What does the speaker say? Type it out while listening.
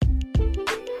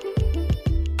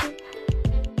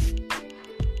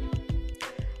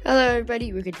Hello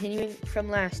everybody, we're continuing from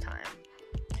last time.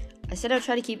 I said I'll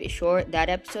try to keep it short that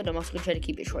episode. I'm also going to try to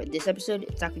keep it short this episode.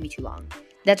 It's not going to be too long.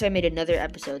 That's why I made another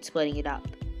episode splitting it up.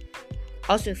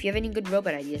 Also, if you have any good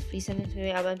robot ideas, please send them to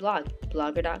me on my blog,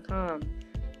 blogger.com.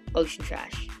 Ocean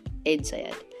Trash, Aiden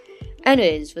Syed.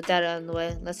 Anyways, with that out of the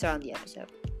way, let's start on the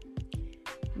episode.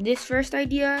 This first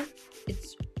idea,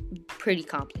 it's pretty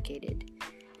complicated.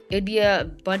 It would be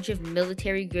a bunch of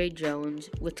military-grade drones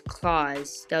with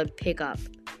claws that would pick up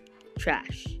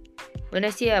trash. When I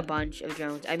say a bunch of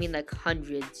drones, I mean like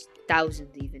hundreds,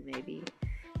 thousands even maybe.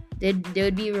 There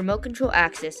would be remote control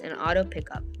access and auto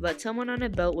pickup, but someone on a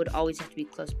boat would always have to be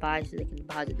close by so they can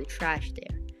deposit the trash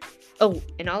there. Oh,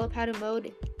 and autopilot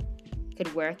mode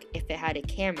could work if it had a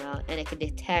camera and it could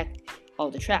detect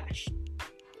all the trash.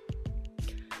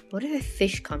 What if a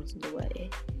fish comes in the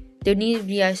way? There needs to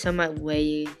be some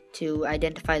way to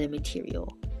identify the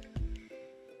material.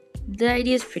 The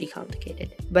idea is pretty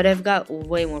complicated, but I've got a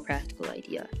way more practical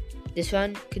idea. This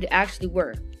one could actually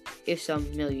work if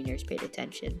some millionaires paid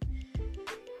attention.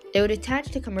 It would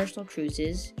attach to commercial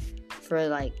cruises for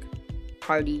like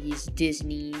parties,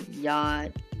 Disney,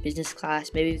 yacht, business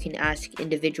class. Maybe we can ask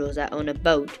individuals that own a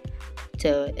boat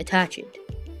to attach it.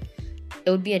 It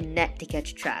would be a net to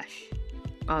catch trash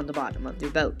on the bottom of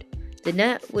their boat. The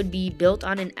net would be built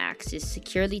on an axis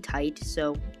securely tight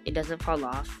so it doesn't fall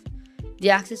off. The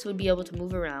axis would be able to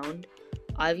move around,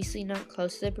 obviously not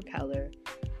close to the propeller.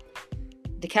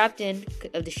 The captain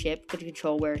of the ship could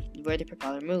control where the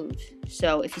propeller moves.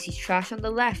 So if he sees trash on the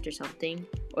left or something,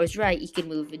 or his right, he could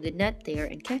move the net there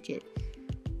and catch it.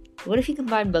 What if he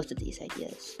combined both of these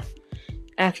ideas?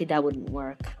 Actually, that wouldn't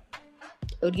work.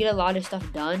 It would get a lot of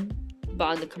stuff done, but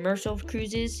on the commercial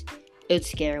cruises, it would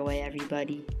scare away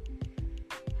everybody.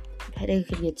 I think it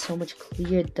could get so much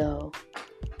cleared though.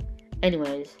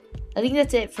 Anyways, I think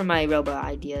that's it for my robot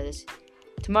ideas.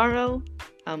 Tomorrow,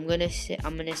 I'm gonna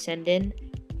send in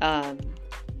the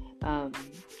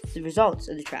results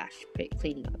of the trash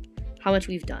cleaning up. How much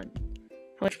we've done,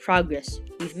 how much progress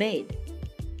we've made.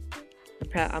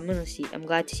 I'm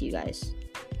glad to see you guys.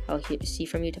 I'll see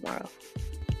from you tomorrow.